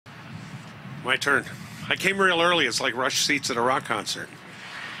My turn. I came real early. It's like rush seats at a rock concert.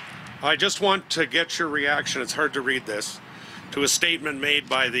 I just want to get your reaction. It's hard to read this. To a statement made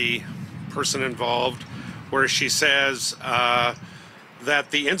by the person involved where she says that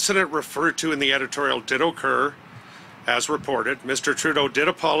the incident referred to in the editorial did occur as reported. Mr. Trudeau did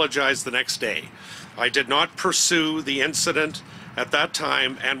apologize the next day. I did not pursue the incident at that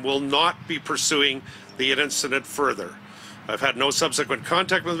time and will not be pursuing the incident further. I've had no subsequent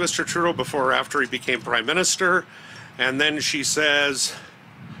contact with Mr. Trudeau before or after he became Prime Minister. And then she says,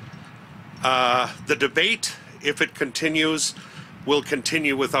 the debate, if it continues, will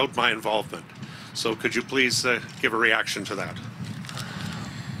continue without my involvement. So could you please give a reaction to that?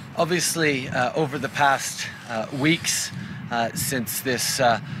 Obviously, over the past weeks, since this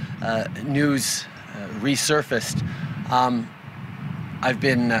news resurfaced, I've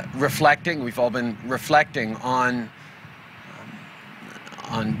been reflecting, we've all been reflecting on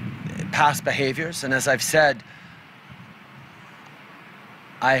past behaviors, and as I've said,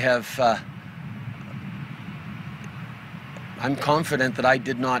 I'm confident that I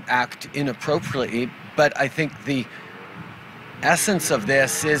did not act inappropriately, but I think the essence of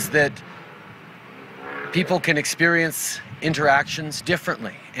this is that people can experience interactions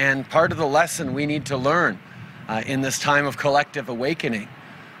differently, and part of the lesson we need to learn in this time of collective awakening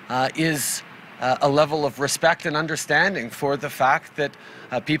is a level of respect and understanding for the fact that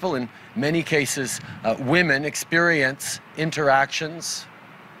people, in many cases women, experience interactions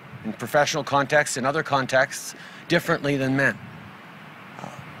in professional contexts, in other contexts, differently than men.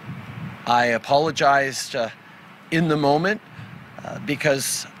 I apologized in the moment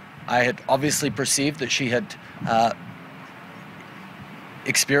because I had obviously perceived that she had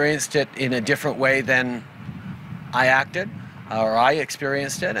experienced it in a different way than I acted, or I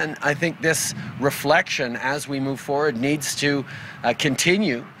experienced it, and I think this reflection as we move forward needs to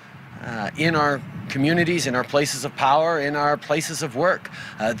continue in our communities, in our places of power, in our places of work.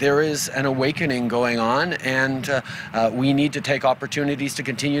 There is an awakening going on, and we need to take opportunities to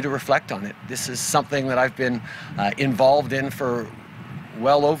continue to reflect on it. This is something that I've been involved in for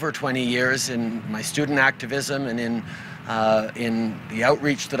well over 20 years in my student activism and in the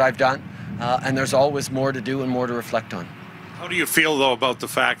outreach that I've done, and there's always more to do and more to reflect on. How do you feel, though, about the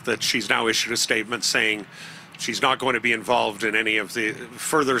fact that she's now issued a statement saying she's not going to be involved in any of the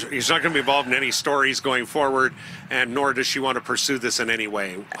further, he's not going to be involved in any stories going forward, and nor does she want to pursue this in any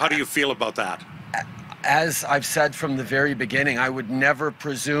way? How do you feel about that? As I've said from the very beginning, I would never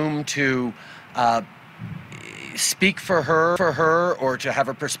presume to speak for her or to have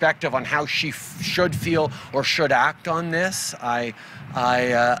a perspective on how she should feel or should act on this. I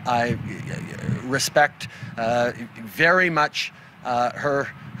respect very much her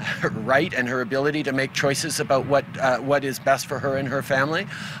right and her ability to make choices about what is best for her and her family,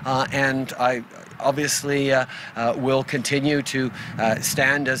 and I obviously will continue to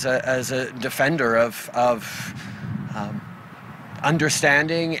stand as a defender of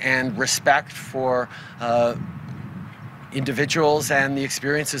understanding and respect for individuals and the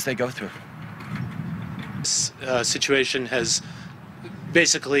experiences they go through. This situation has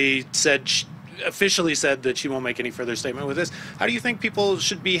basically officially said that she won't make any further statement with this. How do you think people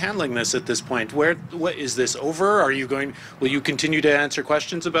should be handling this at this point? What is this over? Will you continue to answer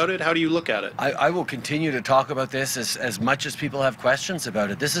questions about it? How do you look at it? I will continue to talk about this as much as people have questions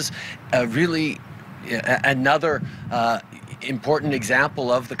about it. This is really another important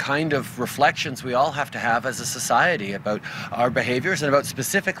example of the kind of reflections we all have to have as a society about our behaviors and about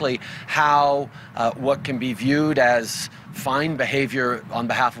specifically how what can be viewed as fine behavior on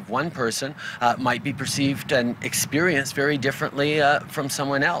behalf of one person might be perceived and experienced very differently from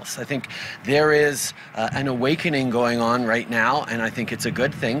someone else. I think there is an awakening going on right now, and I think it's a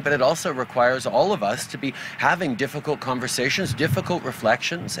good thing, but it also requires all of us to be having difficult conversations, difficult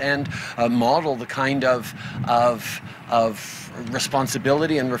reflections, and model the kind of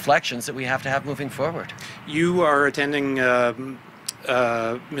responsibility and reflections that we have to have moving forward. You are attending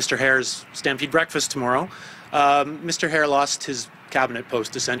Mr. Hare's Stampede Breakfast tomorrow. Mr. Hare lost his cabinet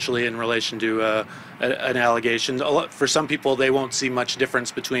post essentially in relation to an allegation. For some people, they won't see much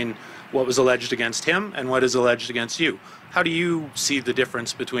difference between what was alleged against him and what is alleged against you. How do you see the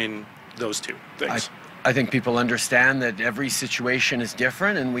difference between those two things? I think people understand that every situation is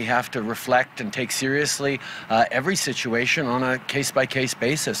different, and we have to reflect and take seriously every situation on a case-by-case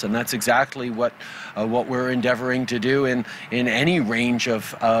basis, and that's exactly what we're endeavoring to do in any range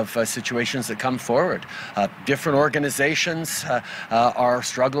of situations that come forward. Different organizations are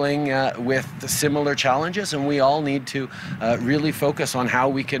struggling with similar challenges, and we all need to really focus on how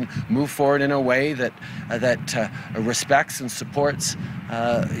we can move forward in a way that respects and supports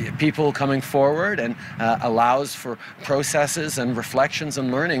people coming forward and allows for processes and reflections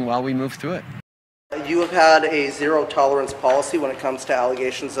and learning while we move through it. You have had a zero-tolerance policy when it comes to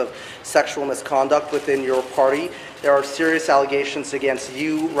allegations of sexual misconduct within your party. There are serious allegations against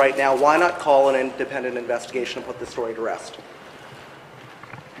you right now. Why not call an independent investigation and put the story to rest?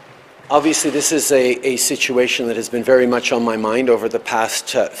 Obviously, this is a situation that has been very much on my mind over the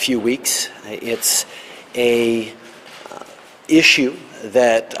past few weeks. It's a issue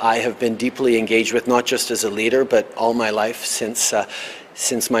that I have been deeply engaged with, not just as a leader, but all my life since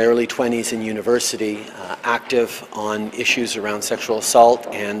my early 20s in university, active on issues around sexual assault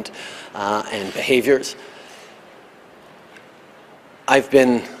and behaviors. I've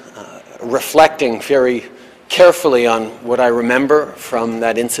been reflecting very carefully on what I remember from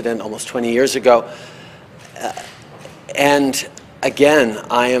that incident almost 20 years ago. And again,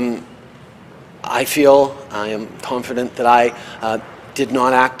 I am confident that I did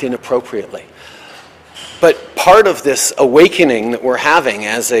not act inappropriately. But part of this awakening that we're having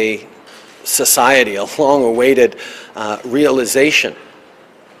as a society, a long-awaited realization,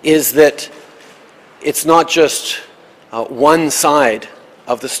 is that it's not just one side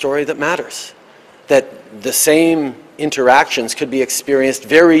of the story that matters, that the same interactions could be experienced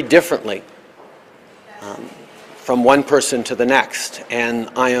very differently from one person to the next. And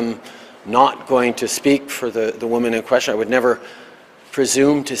I am not going to speak for the woman in question. I would never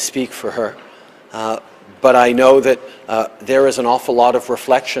presume to speak for her. But I know that there is an awful lot of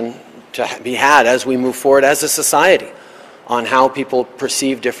reflection to be had as we move forward as a society on how people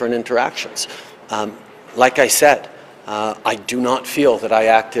perceive different interactions. Like I said, I do not feel that I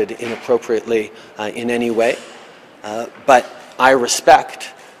acted inappropriately in any way, but I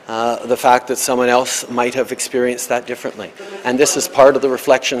respect the fact that someone else might have experienced that differently. And this is part of the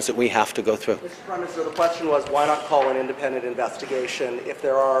reflections that we have to go through. Mr. Prime Minister, the question was, why not call an independent investigation if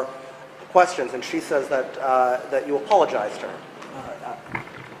there are questions? And she says that, that you apologized to her.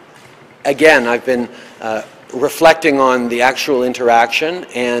 Again, I've been reflecting on the actual interaction,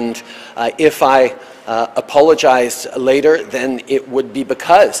 and if I apologized later, then it would be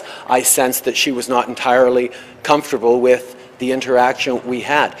because I sensed that she was not entirely comfortable with the interaction we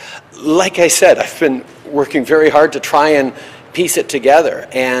had. Like I said, I've been working very hard to try and piece it together,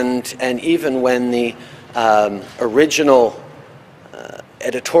 and even when the original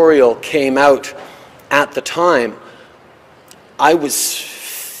editorial came out at the time, I was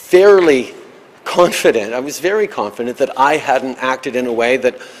fairly confident, I was very confident that I hadn't acted in a way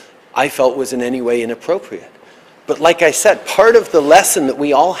that I felt was in any way inappropriate. But like I said, part of the lesson that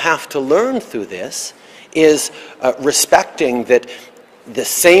we all have to learn through this is respecting that the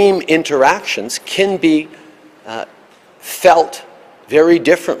same interactions can be felt very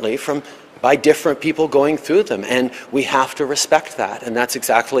differently by different people going through them, and we have to respect that. And that's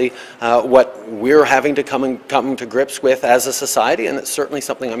exactly what we're having to come to grips with as a society, and it's certainly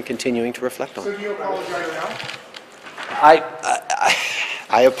something I'm continuing to reflect on. So do you apologize now?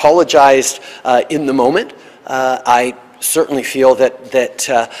 I apologized in the moment. I certainly feel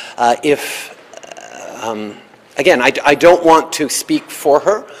that if again, I don't want to speak for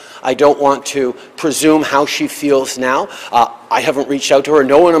her. I don't want to presume how she feels now. I haven't reached out to her.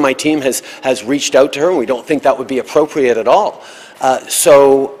 No one on my team has reached out to her, and we don't think that would be appropriate at all.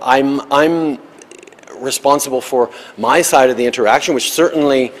 So I'm responsible for my side of the interaction, which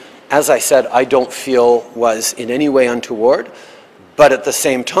certainly, as I said, I don't feel was in any way untoward. But at the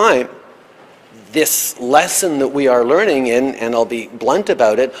same time, this lesson that we are learning in, and I'll be blunt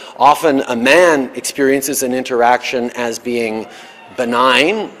about it, often a man experiences an interaction as being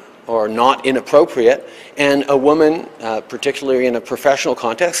benign or not inappropriate, and a woman, particularly in a professional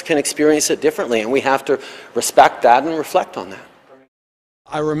context, can experience it differently, and we have to respect that and reflect on that.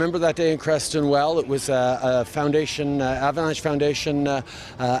 I remember that day in Creston well. It was a foundation, Avalanche Foundation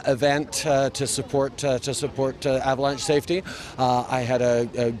event to support avalanche safety. I had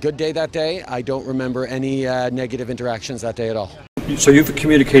a good day that day. I don't remember any negative interactions that day at all. So you've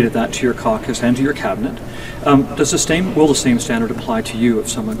communicated that to your caucus and to your cabinet. Will the same standard apply to you if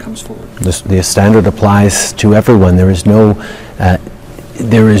someone comes forward? The standard applies to everyone. There is no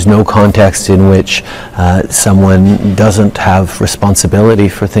there is no context in which someone doesn't have responsibility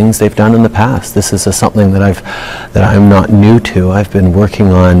for things they've done in the past. This is something that I'm not new to. I've been working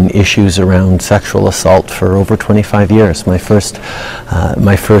on issues around sexual assault for over 25 years. My first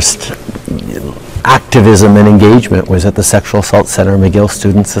activism and engagement was at the Sexual Assault Center, McGill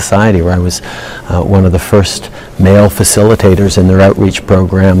Student Society, where I was one of the first male facilitators in their outreach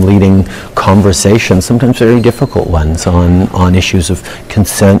program, leading conversations, sometimes very difficult ones, on issues of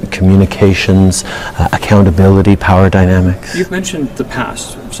consent, communications, accountability, power dynamics. You've mentioned the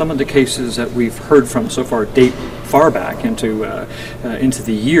past. Some of the cases that we've heard from so far date far back into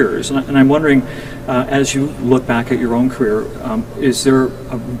the years, and I'm wondering, as you look back at your own career, is there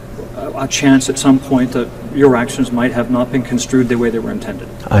a chance at some point that your actions might have not been construed the way they were intended?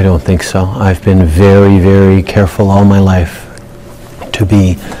 I don't think so. I've been very, very careful all my life to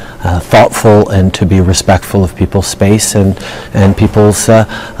be thoughtful and to be respectful of people's space and people's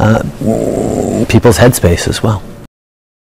headspace as well.